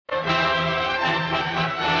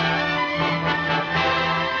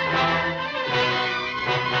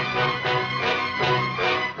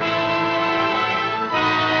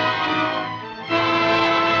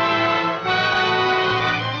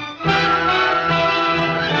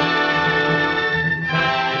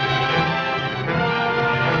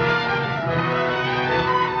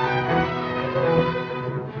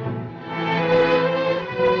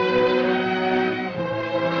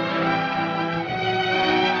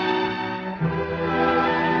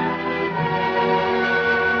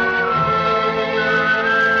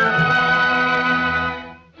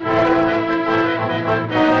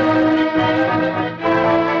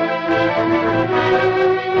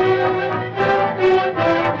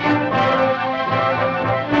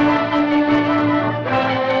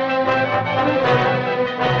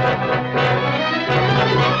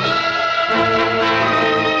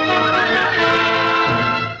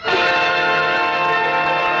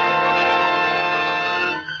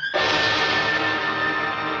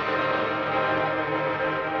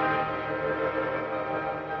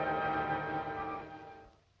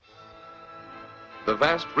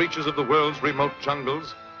vast reaches of the world's remote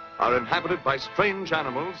jungles are inhabited by strange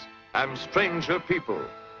animals and stranger people,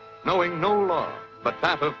 knowing no law but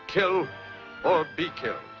that of kill or be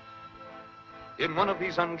killed. In one of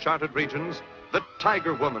these uncharted regions, the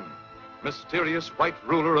Tiger Woman, mysterious white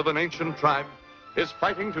ruler of an ancient tribe, is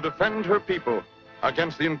fighting to defend her people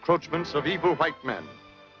against the encroachments of evil white men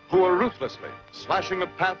who are ruthlessly slashing a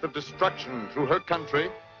path of destruction through her country,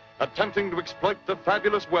 attempting to exploit the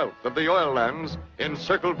fabulous wealth of the oil lands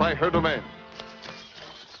encircled by her domain.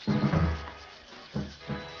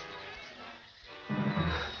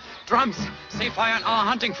 Drums! Safe fire in our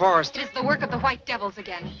hunting forest. It is the work of the white devils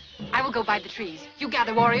again. I will go by the trees. You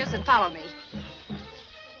gather warriors and follow me.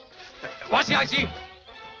 What's the I see?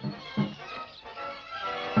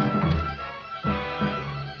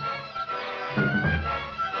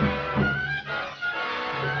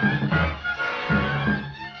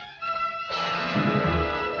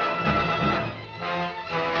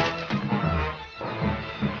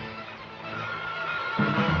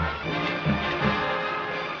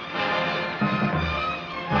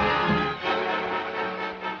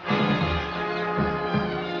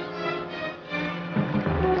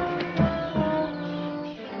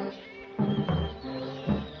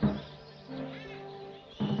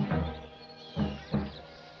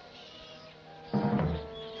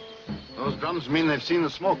 Drums mean they've seen the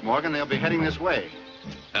smoke, Morgan. They'll be heading this way.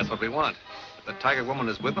 That's what we want. If the Tiger Woman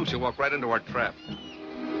is with them, she'll walk right into our trap.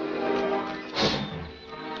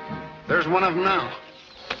 There's one of them now.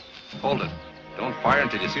 Hold it. Don't fire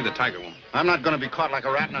until you see the Tiger Woman. I'm not going to be caught like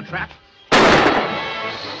a rat in a trap.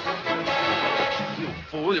 You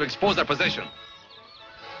fool, you've exposed their position.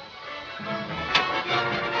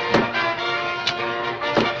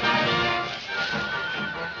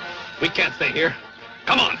 We can't stay here.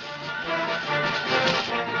 Come on.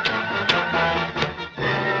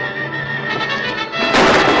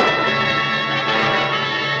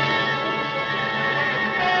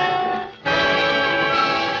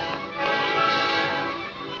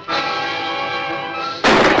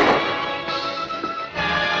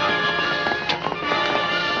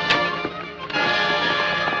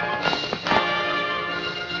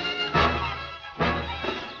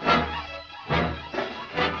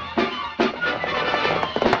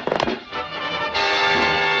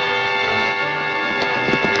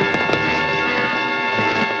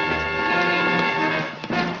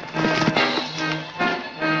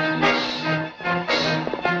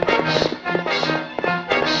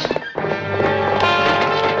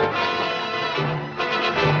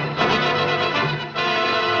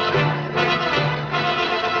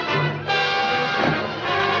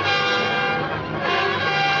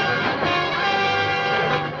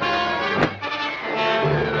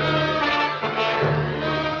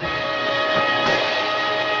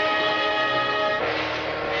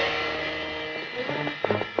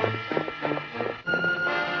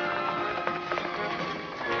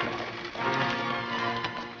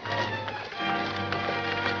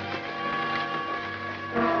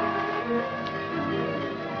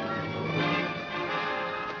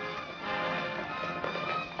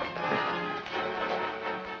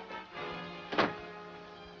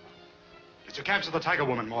 Capture the Tiger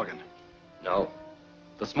Woman, Morgan. No.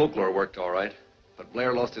 The smoke lure worked all right, but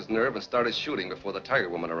Blair lost his nerve and started shooting before the Tiger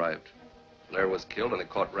Woman arrived. Blair was killed and it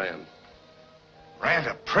caught Rand. Rand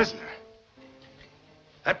a prisoner?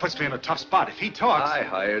 That puts me in a tough spot. If he talks... I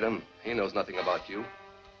hired him. He knows nothing about you.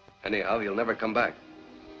 Anyhow, he'll never come back.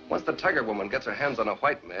 Once the Tiger Woman gets her hands on a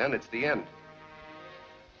white man, it's the end.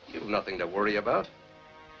 You've nothing to worry about.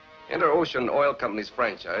 Inter-Ocean Oil Company's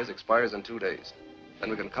franchise expires in 2 days. Then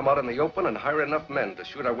we can come out in the open and hire enough men to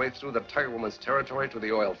shoot our way through the Tiger Woman's territory to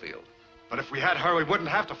the oil field. But if we had her, we wouldn't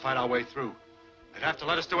have to fight our way through. They'd have to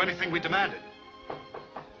let us do anything we demanded.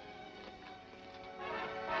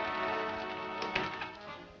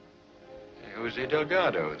 José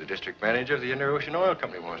Delgado, the district manager of the Inter-Ocean Oil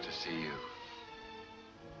Company, wants to see you.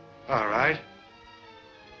 All right.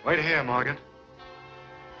 Wait here, Morgan.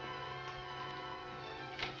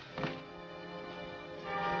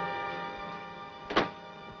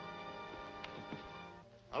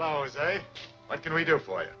 Hello, Jose. What can we do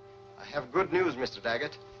for you? I have good news, Mr.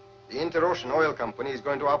 Daggett. The Inter-Ocean Oil Company is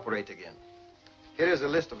going to operate again. Here is a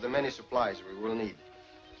list of the many supplies we will need.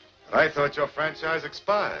 But I thought your franchise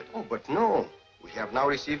expired. Oh, but no. We have now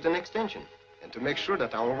received an extension. And to make sure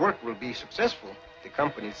that our work will be successful, the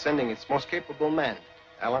company is sending its most capable man,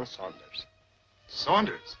 Allan Saunders.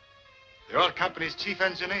 Saunders? The oil company's chief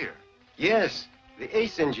engineer? Yes, the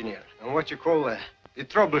ace engineer, and what you call the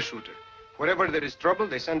troubleshooter. Wherever there is trouble,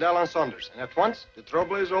 they send Allan Saunders. And at once, the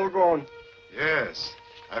trouble is all gone. Yes,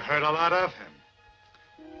 I've heard a lot of him.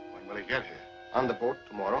 will he get here? On the boat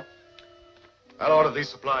tomorrow. I'll order these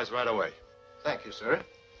supplies right away. Thank you, sir.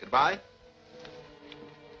 Goodbye.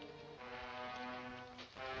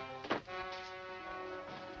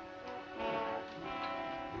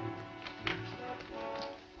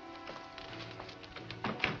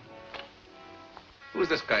 Who's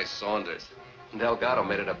this guy Saunders? Delgado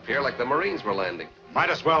made it appear like the Marines were landing. Might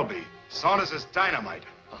as well be. Saunders is dynamite.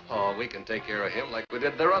 Oh, we can take care of him like we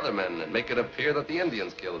did their other men and make it appear that the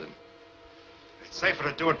Indians killed him. It's safer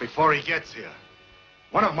to do it before he gets here.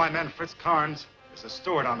 One of my men, Fritz Carnes, is a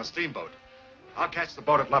steward on the steamboat. I'll catch the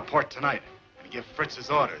boat at La Porte tonight and give Fritz his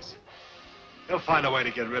orders. He'll find a way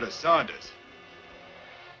to get rid of Saunders.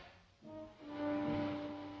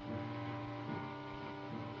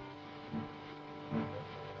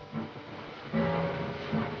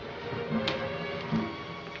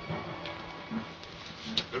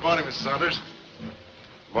 Good morning, Mr. Saunders.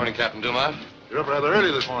 Good morning, Captain Dumont. You're up rather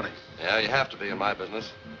early this morning. Yeah, you have to be in my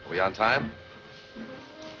business. Are we on time?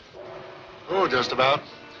 Oh, just about.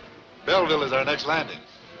 Belleville is our next landing.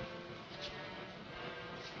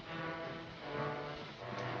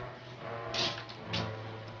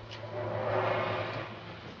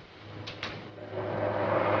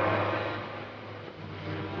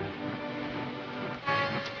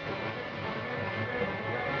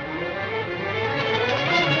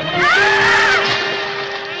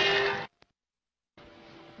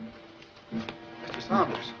 Mr.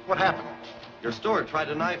 Saunders, what happened? Your steward tried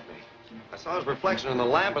to knife me. I saw his reflection in the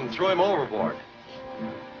lamp and threw him overboard.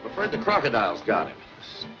 I'm afraid the crocodiles got him.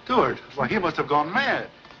 Steward, well, he must have gone mad.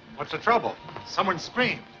 What's the trouble? Someone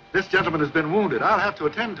screamed. This gentleman has been wounded. I'll have to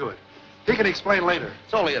attend to it. He can explain later.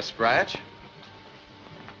 It's only a scratch.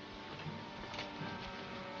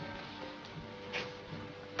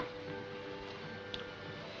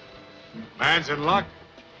 Man's in luck.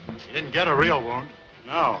 He didn't get a real wound.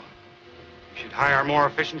 No. You should hire more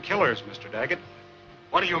efficient killers, Mr. Daggett.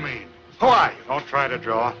 What do you mean? Who are you? Don't try to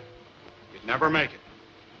draw. You'd never make it.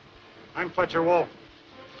 I'm Fletcher Wolf,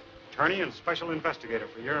 attorney and special investigator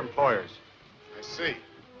for your employers. I see.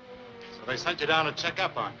 So they sent you down to check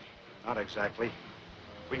up on me? Not exactly.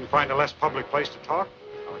 If we can find a less public place to talk,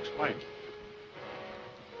 I'll explain.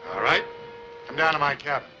 All right. Come down to my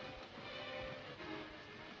cabin.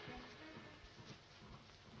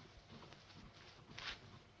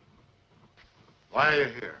 Why are you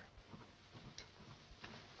here?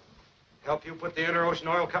 Help you put the Inter-Ocean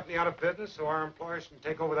Oil Company out of business so our employers can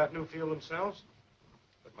take over that new field themselves?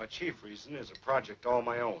 But my chief reason is a project all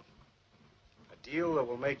my own. A deal that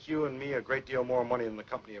will make you and me a great deal more money than the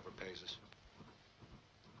company ever pays us.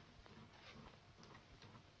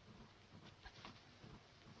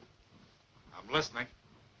 I'm listening.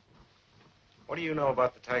 What do you know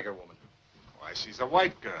about the Tiger Woman? Why, she's a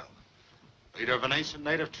white girl. Leader of an ancient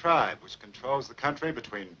native tribe which controls the country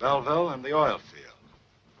between Belleville and the oil field.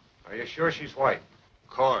 Are you sure she's white? Of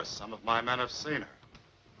course. Some of my men have seen her.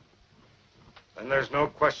 Then there's no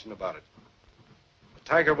question about it. The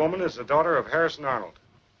Tiger Woman is the daughter of Harrison Arnold.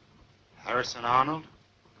 Harrison Arnold?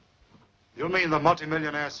 You mean the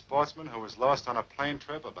multimillionaire sportsman who was lost on a plane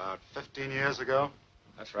trip about 15 years ago?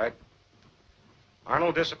 That's right.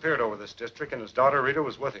 Arnold disappeared over this district, and his daughter Rita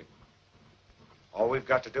was with him. All we've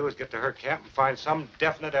got to do is get to her camp and find some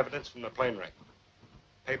definite evidence from the plane wreck.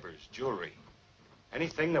 Papers, jewelry,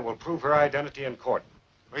 anything that will prove her identity in court.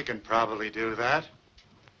 We can probably do that.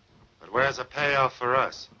 But where's the payoff for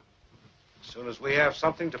us? As soon as we have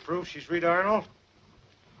something to prove she's Rita Arnold,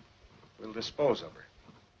 we'll dispose of her.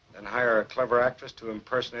 Then hire a clever actress to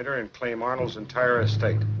impersonate her and claim Arnold's entire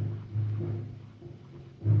estate.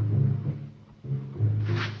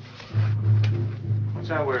 What's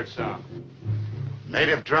that weird sound?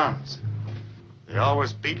 Native drums. They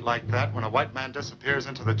always beat like that when a white man disappears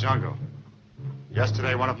into the jungle.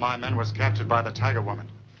 Yesterday, one of my men was captured by the Tiger Woman.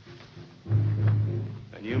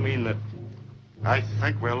 And you mean that... I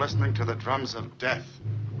think we're listening to the drums of death.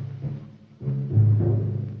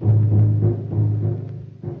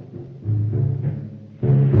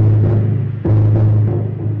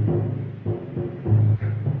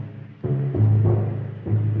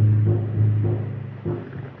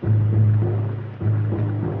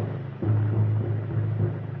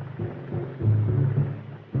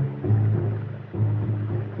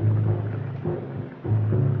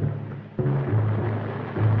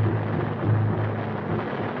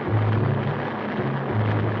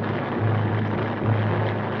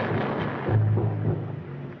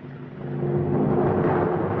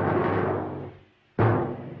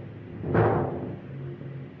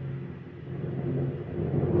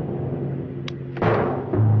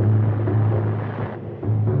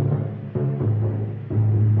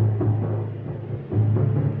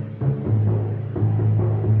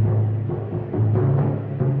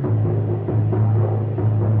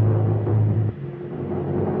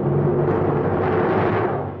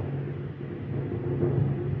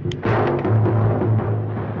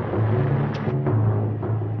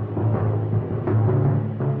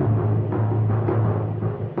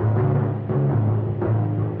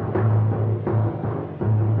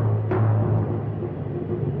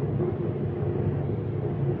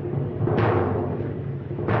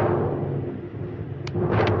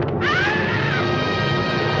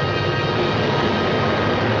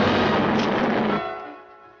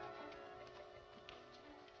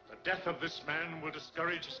 this man will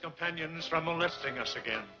discourage his companions from molesting us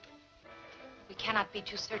again. We cannot be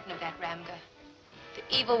too certain of that, Ramga.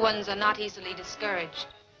 The evil ones are not easily discouraged.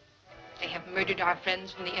 They have murdered our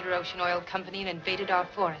friends from the Interocean Oil Company and invaded our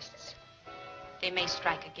forests. They may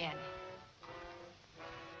strike again.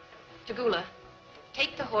 Tagula,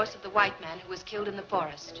 take the horse of the white man who was killed in the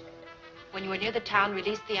forest. When you are near the town,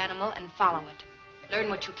 release the animal and follow it. Learn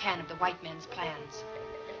what you can of the white man's plans.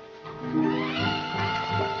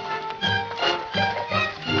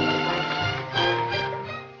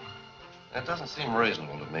 It doesn't seem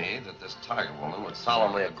reasonable to me that this tiger woman would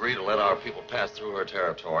solemnly agree to let our people pass through her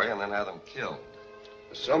territory and then have them killed.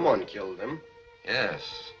 Someone killed them.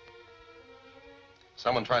 Yes.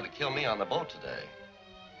 Someone tried to kill me on the boat today.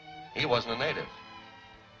 He wasn't a native.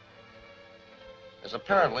 There's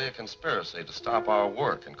apparently a conspiracy to stop our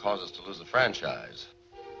work and cause us to lose the franchise.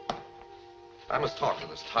 I must talk to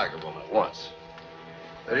this tiger woman at once.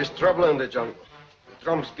 There is trouble in the jungle. The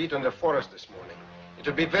drums beat on the forest this morning. It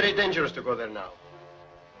would be very dangerous to go there now.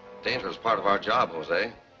 Danger is part of our job,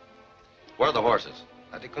 Jose. Where are the horses?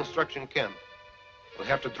 At the construction camp. We'll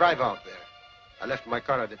have to drive out there. I left my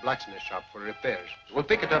car at the blacksmith shop for repairs. We'll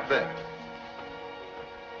pick it up there.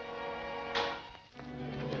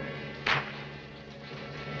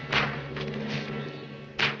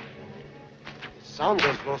 It sounds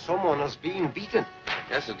as though someone is being beaten.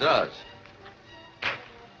 Yes, it does.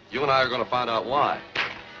 You and I are going to find out why.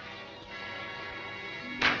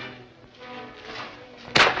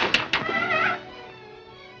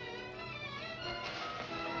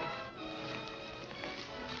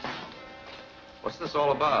 What's this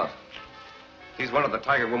all about? He's one of the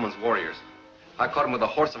Tiger Woman's warriors. I caught him with the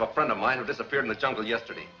horse of a friend of mine who disappeared in the jungle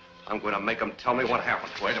yesterday. I'm going to make him tell me what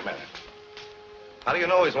happened. Wait a minute. How do you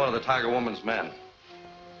know he's one of the Tiger Woman's men?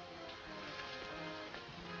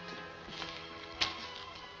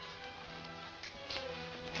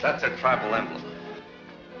 That's their tribal emblem.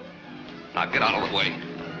 Now get out of the way.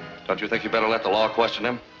 Don't you think you better let the law question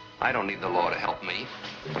him? I don't need the law to help me.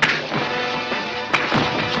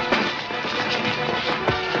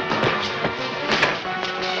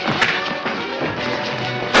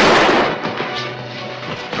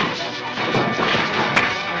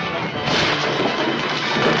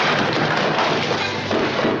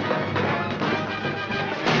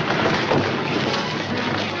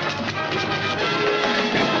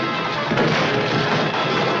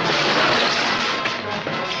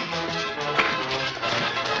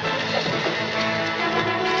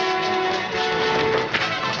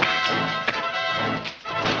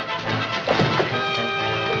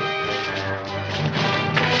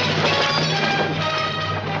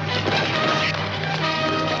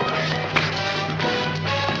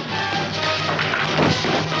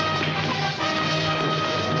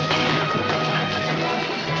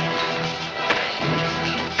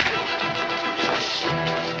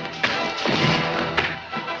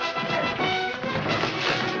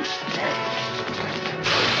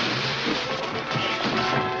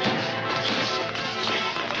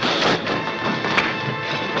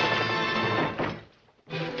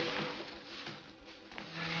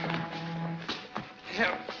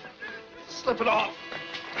 Slip it off.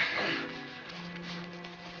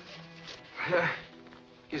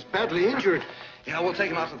 He's badly injured. Yeah, we'll take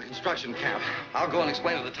him out to the construction camp. I'll go and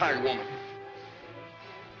explain to the Tiger Woman.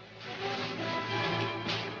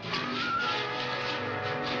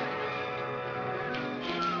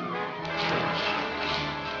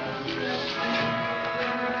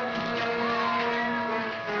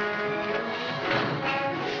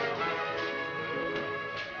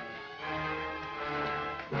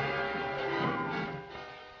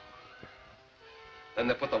 Then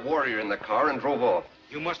they put the warrior in the car and drove off.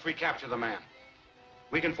 You must recapture the man.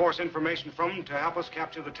 We can force information from him to help us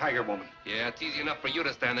capture the Tiger Woman. Yeah, it's easy enough for you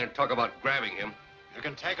to stand there and talk about grabbing him. You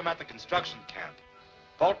can take him at the construction camp.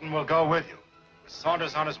 Bolton will go with you. With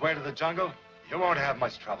Saunders on his way to the jungle, you won't have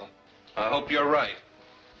much trouble. I hope you're right.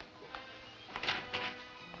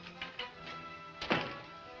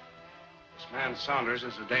 This man Saunders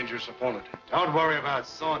is a dangerous opponent. Don't worry about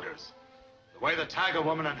Saunders. The way the Tiger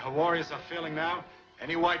Woman and her warriors are feeling now,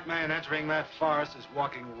 any white man entering that forest is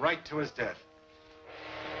walking right to his death.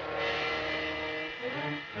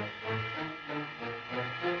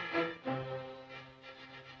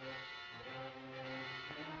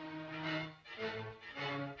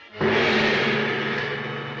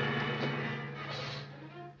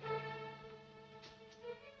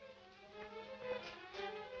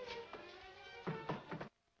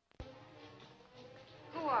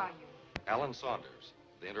 Who are you? Allan Saunders,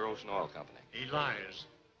 the Interocean Oil Company. He lies.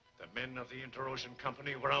 The men of the Interocean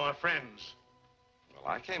Company were our friends.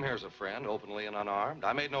 Well, I came here as a friend, openly and unarmed.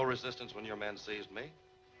 I made no resistance when your men seized me.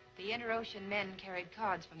 The inter-ocean men carried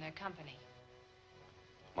cards from their company.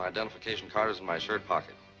 My identification card is in my shirt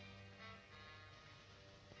pocket.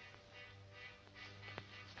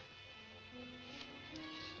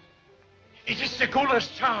 It is Segula's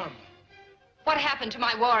charm. What happened to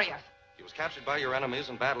my warrior? He was captured by your enemies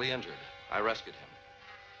and badly injured. I rescued him.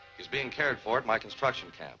 He's being cared for at my construction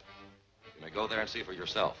camp. You may go there and see for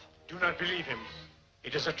yourself. Do not believe him.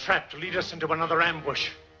 It is a trap to lead us into another ambush.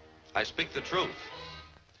 I speak the truth.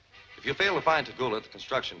 If you fail to find Segula at the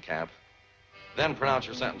construction camp, then pronounce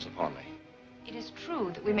your sentence upon me. It is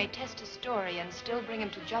true that we may test his story and still bring him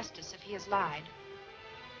to justice if he has lied.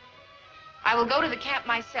 I will go to the camp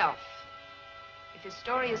myself. If his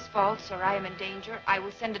story is false or I am in danger, I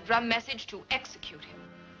will send a drum message to execute him.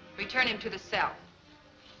 Return him to the cell.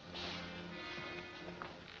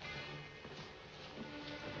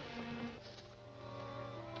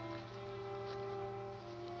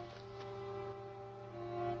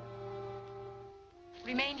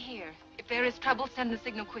 Remain here. If there is trouble, send the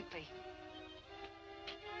signal quickly.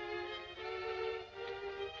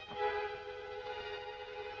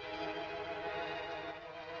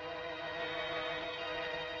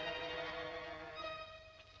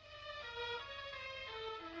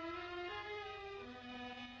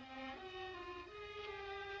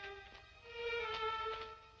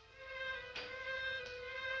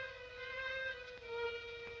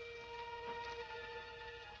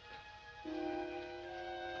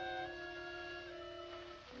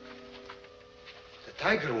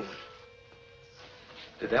 Tiger woman.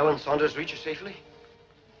 Did Allan Saunders reach her safely?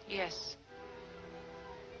 Yes.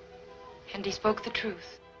 And he spoke the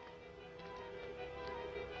truth.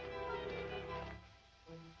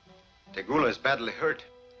 Segula is badly hurt.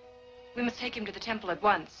 We must take him to the temple at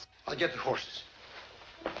once. I'll get the horses.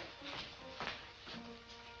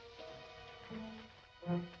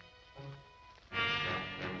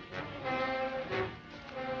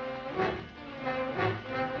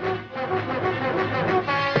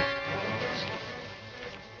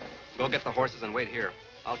 Go get the horses and wait here.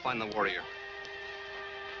 I'll find the warrior.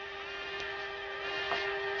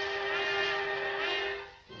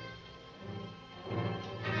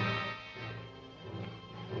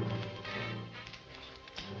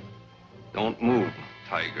 Don't move,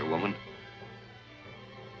 Tiger Woman.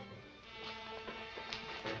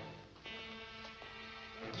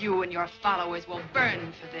 You and your followers will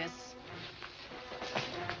burn for this.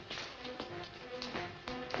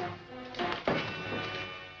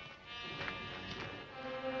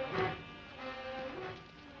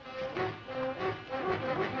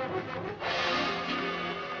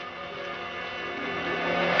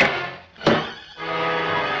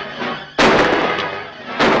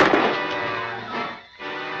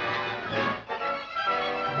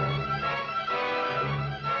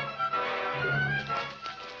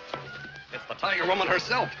 Tiger Woman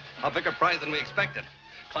herself. A bigger prize than we expected.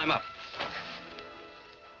 Climb up.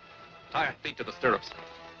 Tie her feet to the stirrups.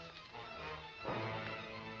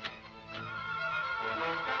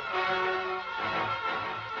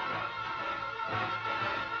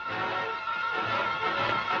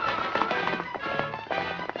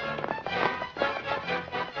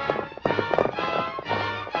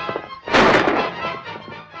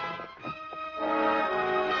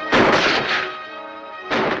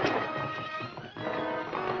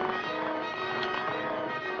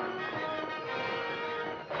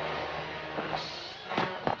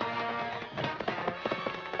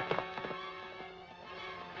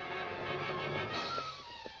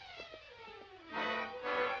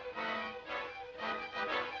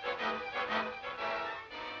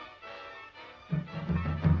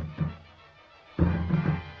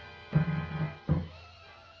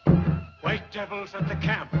 Devils at the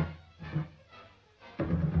camp.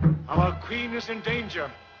 Our queen is in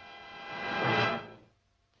danger.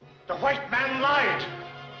 The white man lied.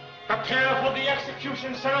 Prepare for the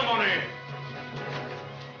execution ceremony.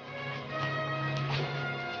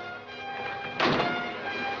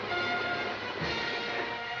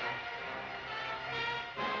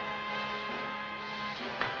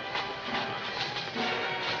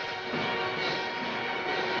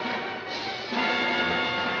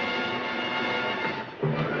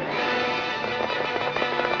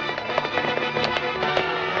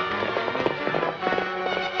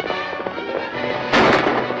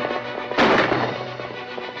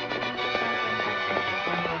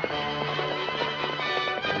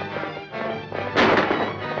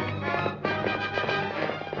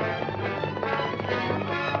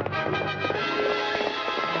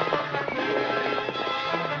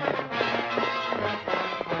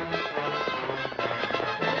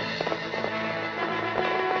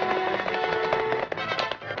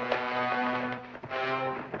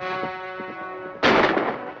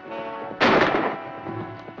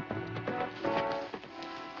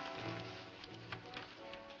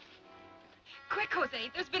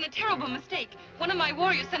 say, there's been a terrible mistake. One of my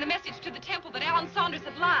warriors sent a message to the temple that Alan Saunders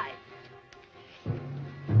had lied.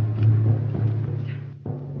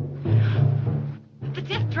 The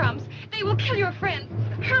death drums, they will kill your friend.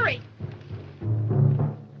 Hurry!